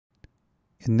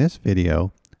In this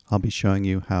video, I'll be showing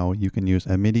you how you can use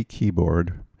a MIDI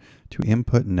keyboard to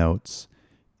input notes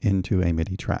into a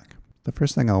MIDI track. The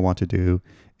first thing I'll want to do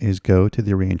is go to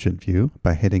the arrangement view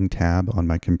by hitting Tab on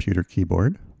my computer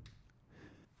keyboard.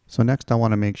 So next I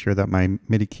want to make sure that my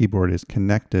MIDI keyboard is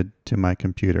connected to my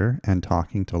computer and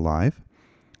talking to Live.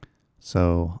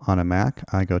 So on a Mac,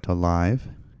 I go to Live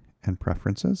and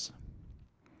Preferences.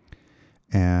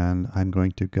 And I'm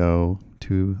going to go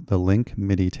to the Link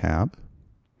MIDI tab.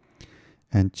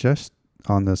 And just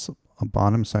on this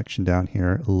bottom section down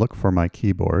here, look for my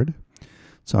keyboard.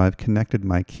 So I've connected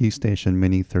my KeyStation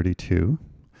Mini 32,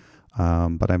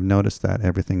 but I've noticed that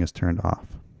everything is turned off.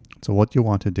 So what you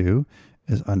want to do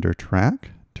is under Track,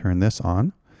 turn this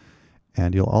on,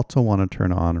 and you'll also want to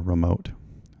turn on Remote.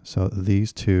 So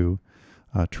these two,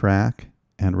 Track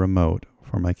and Remote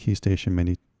for my KeyStation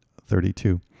Mini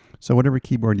 32. So whatever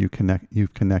keyboard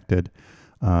you've connected,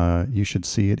 you should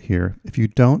see it here. If you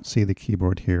don't see the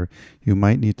keyboard here, you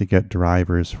might need to get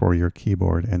drivers for your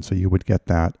keyboard. And so you would get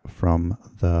that from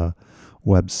the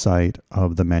website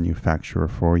of the manufacturer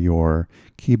for your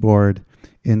keyboard.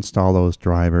 Install those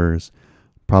drivers,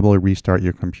 probably restart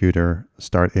your computer,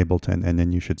 start Ableton, and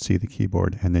then you should see the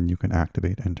keyboard, and then you can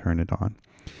activate and turn it on.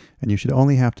 And you should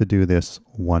only have to do this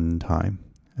one time.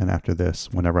 And after this,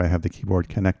 whenever I have the keyboard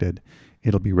connected,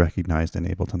 it'll be recognized in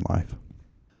Ableton Live.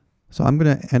 So I'm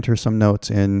going to enter some notes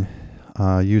in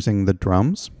using the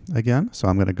drums again. So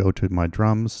I'm going to go to my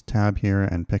drums tab here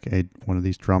and pick one of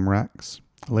these drum racks.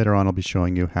 Later on, I'll be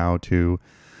showing you how to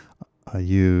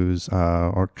use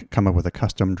or come up with a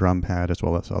custom drum pad as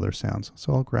well as other sounds.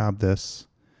 So I'll grab this.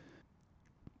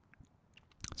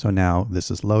 So now this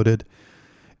is loaded.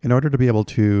 In order to be able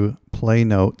to play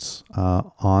notes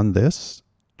on this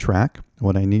track,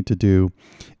 what I need to do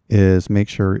is make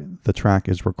sure the track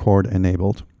is record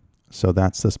enabled. So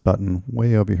that's this button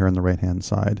way over here on the right hand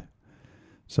side.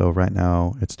 So right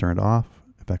now it's turned off.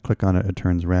 If I click on it, it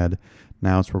turns red.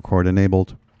 Now it's record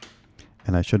enabled.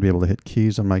 And I should be able to hit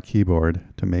keys on my keyboard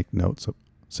to make notes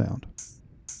sound.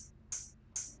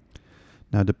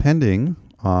 Now depending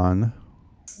on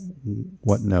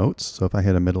what notes, so if I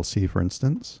hit a middle C for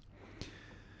instance,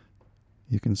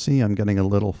 you can see I'm getting a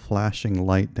little flashing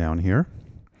light down here.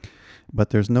 But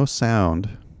there's no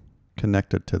sound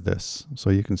connected to this. So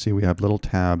you can see we have little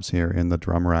tabs here in the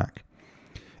drum rack.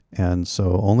 And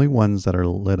so only ones that are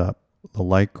lit up, the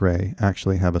light gray,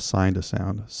 actually have assigned a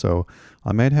sound. So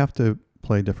I might have to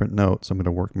play different notes. I'm going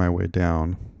to work my way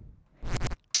down.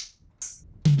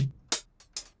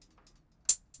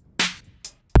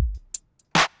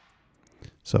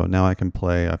 So now I can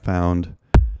play, I found,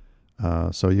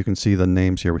 so you can see the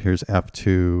names here. Here's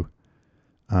F2.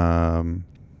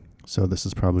 So this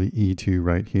is probably E2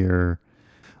 right here.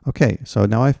 Okay, so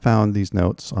now I found these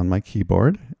notes on my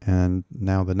keyboard, and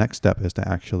now the next step is to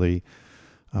actually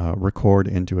record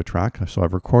into a track. So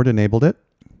I've record enabled it.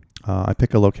 I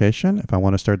pick a location. If I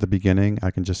want to start at the beginning,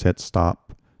 I can just hit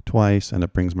stop twice and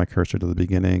it brings my cursor to the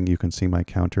beginning. You can see my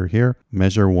counter here.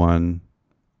 Measure 1,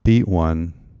 beat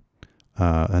 1,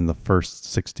 and the first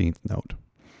 16th note.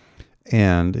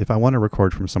 And if I want to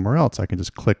record from somewhere else, I can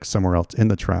just click somewhere else in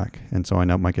the track. And so I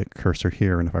now might get cursor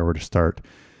here. And if I were to start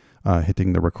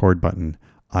hitting the record button,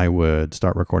 I would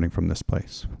start recording from this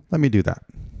place. Let me do that.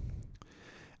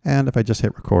 And if I just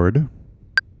hit record,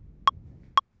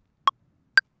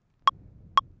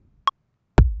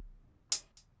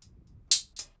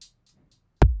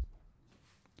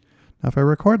 now if I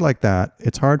record like that,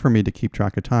 it's hard for me to keep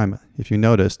track of time. If you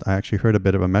noticed, I actually heard a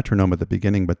bit of a metronome at the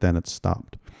beginning, but then it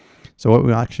stopped. So what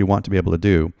we actually want to be able to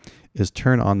do is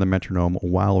turn on the metronome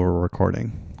while we're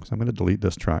recording. So I'm going to delete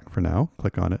this track for now.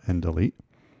 Click on it and delete.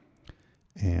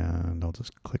 And I'll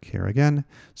just click here again.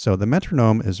 So the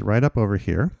metronome is right up over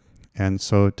here. And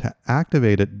so to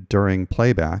activate it during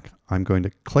playback, I'm going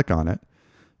to click on it.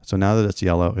 So now that it's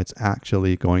yellow, it's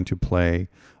actually going to play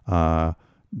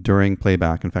during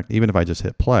playback. In fact, even if I just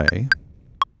hit play,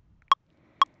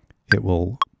 it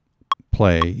will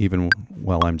play even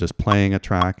while I'm just playing a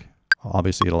track.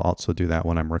 Obviously, it'll also do that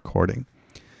when I'm recording.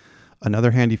 Another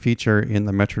handy feature in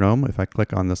the metronome, if I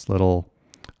click on this little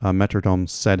metronome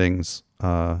settings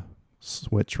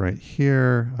switch right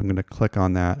here, I'm going to click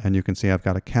on that and you can see I've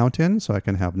got a count in, so I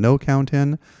can have no count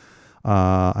in.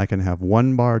 I can have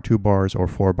 1 bar, 2 bars, or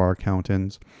 4 bar count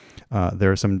ins.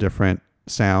 There are some different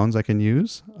sounds I can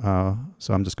use.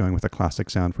 So I'm just going with a classic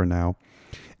sound for now.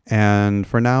 And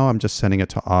for now, I'm just setting it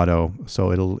to auto.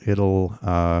 So it'll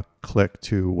click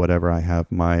to whatever I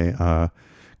have my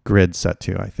grid set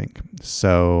to, I think.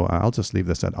 So I'll just leave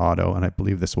this at auto, and I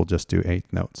believe this will just do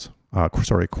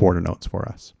quarter notes for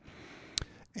us.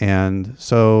 And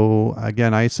so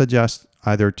again, I suggest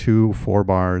either 2 4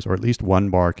 bars or at least 1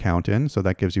 bar count in, so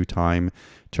that gives you time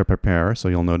to prepare. So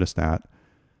you'll notice that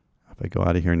if I go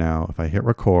out of here now, if I hit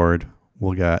record,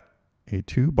 we'll get a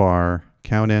 2 bar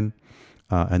count in,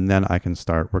 and then I can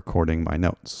start recording my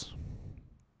notes.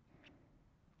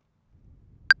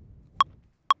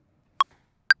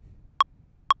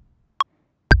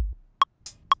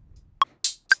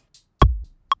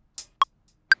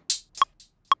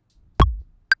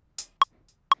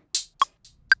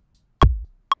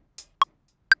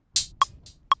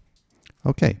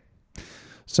 Okay,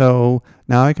 so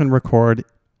now I can record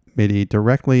MIDI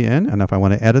directly in, and if I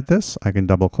want to edit this, I can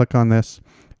double click on this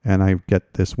and I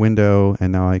get this window,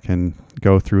 and now I can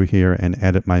go through here and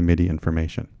edit my MIDI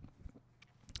information.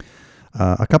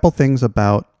 A couple things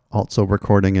about also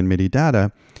recording in MIDI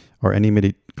data or any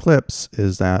MIDI clips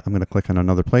is that, I'm going to click on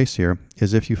another place here,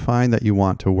 is if you find that you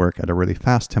want to work at a really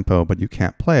fast tempo but you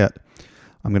can't play it,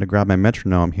 I'm going to grab my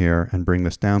metronome here and bring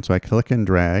this down. So I click and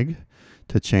drag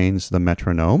to change the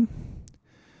metronome.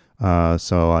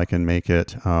 So I can make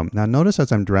it, now notice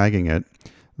as I'm dragging it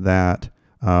that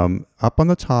up on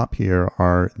the top here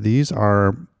these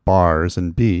are bars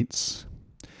and beats,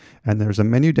 and there's a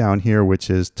menu down here which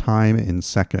is time in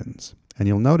seconds. And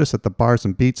you'll notice that the bars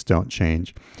and beats don't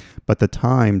change, but the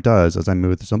time does as I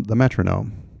move the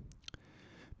metronome.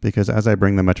 Because as I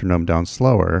bring the metronome down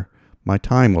slower, my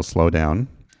time will slow down,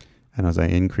 and as I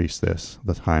increase this,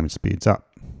 the time speeds up,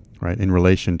 right, in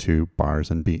relation to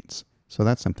bars and beats. So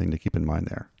that's something to keep in mind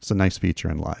there. It's a nice feature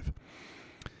in live.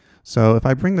 So if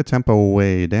I bring the tempo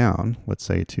way down, let's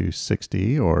say to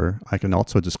 60, or I can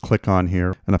also just click on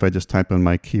here, and if I just type on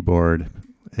my keyboard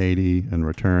 80 and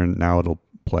return, now it'll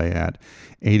play at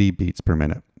 80 beats per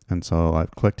minute. And so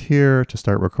I've clicked here to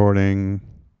start recording.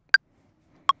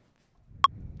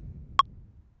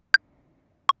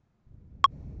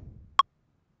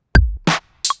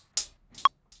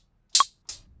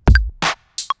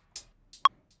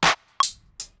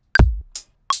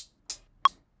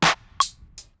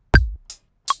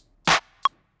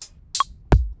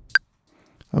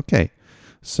 Okay,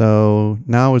 so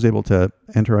now I was able to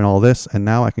enter in all this, and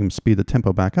now I can speed the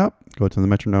tempo back up, go to the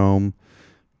metronome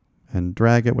and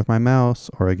drag it with my mouse,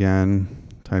 or again,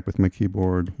 type with my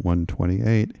keyboard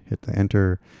 128, hit the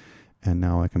enter, and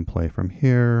now I can play from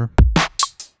here.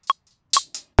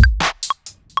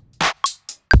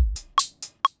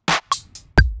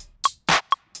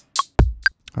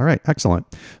 All right, excellent.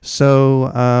 So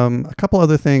a couple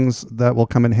other things that will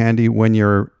come in handy when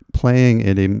you're playing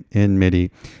it in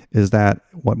MIDI is that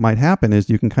what might happen is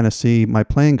you can kind of see my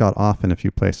playing got off in a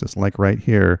few places. Like right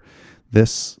here,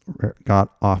 this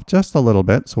got off just a little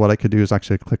bit. So what I could do is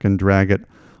actually click and drag it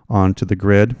onto the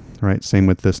grid, right? Same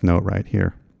with this note right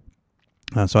here.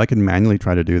 So I can manually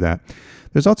try to do that.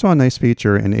 There's also a nice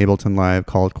feature in Ableton Live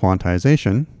called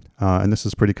quantization, and this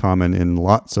is pretty common in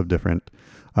lots of different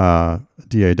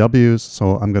DAWs.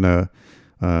 So I'm going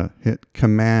to hit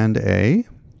Command A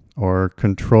or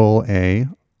Control A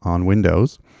on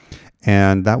Windows,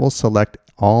 and that will select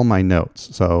all my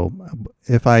notes. So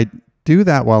if I do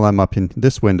that while I'm up in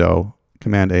this window,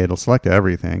 Command A, it'll select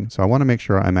everything. So I want to make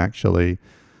sure I'm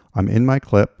in my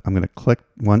clip. I'm going to click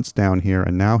once down here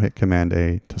and now hit Command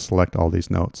A to select all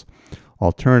these notes.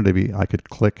 Alternatively, I could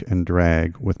click and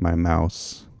drag with my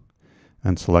mouse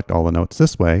and select all the notes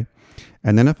this way.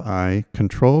 And then if I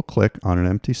Control click on an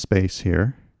empty space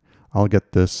here, I'll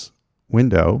get this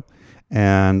window,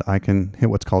 and I can hit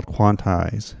what's called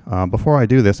quantize. Before I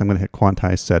do this, I'm going to hit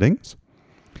quantize settings,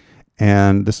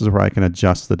 and this is where I can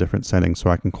adjust the different settings. So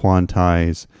I can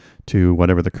quantize to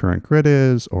whatever the current grid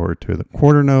is, or to the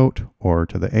quarter note, or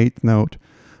to the eighth note.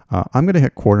 I'm going to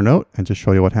hit quarter note and just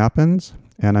show you what happens,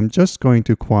 and I'm just going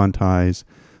to quantize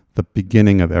the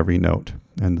beginning of every note,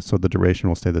 and so the duration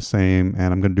will stay the same,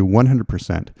 and I'm going to do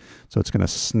 100%. So it's going to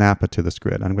snap it to this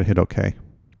grid. I'm going to hit OK.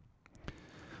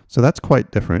 So that's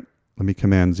quite different. Let me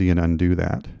Command Z and undo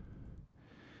that.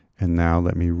 And now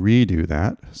let me redo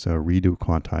that. So redo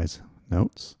quantize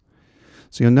notes.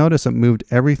 So you'll notice it moved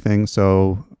everything.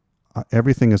 So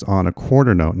everything is on a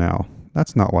quarter note now.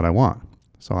 That's not what I want.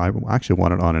 So I actually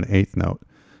want it on an eighth note.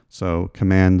 So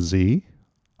Command Z,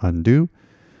 undo,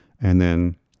 and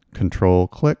then Control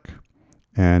click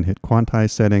and hit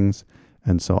quantize settings.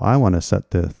 And so I want to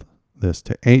set this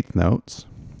to eighth notes.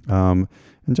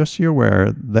 And just so you're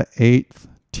aware, the eighth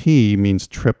T means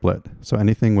triplet. So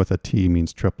anything with a T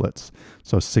means triplets.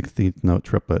 So 16th note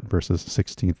triplet versus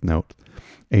 16th note,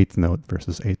 eighth note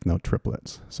versus eighth note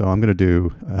triplets. So I'm going to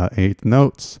do eighth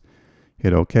notes,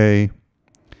 hit OK.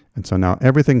 And so now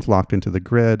everything's locked into the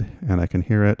grid, and I can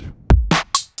hear it.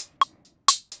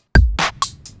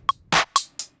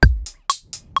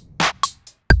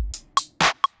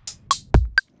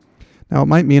 Now, it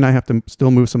might mean I have to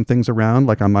still move some things around,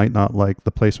 like I might not like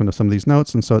the placement of some of these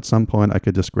notes, and so at some point I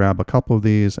could just grab a couple of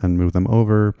these and move them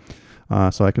over,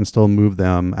 so I can still move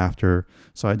them after.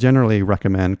 So I generally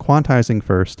recommend quantizing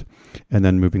first and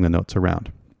then moving the notes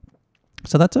around.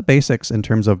 So that's the basics in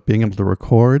terms of being able to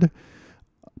record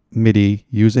MIDI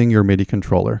using your MIDI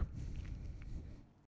controller.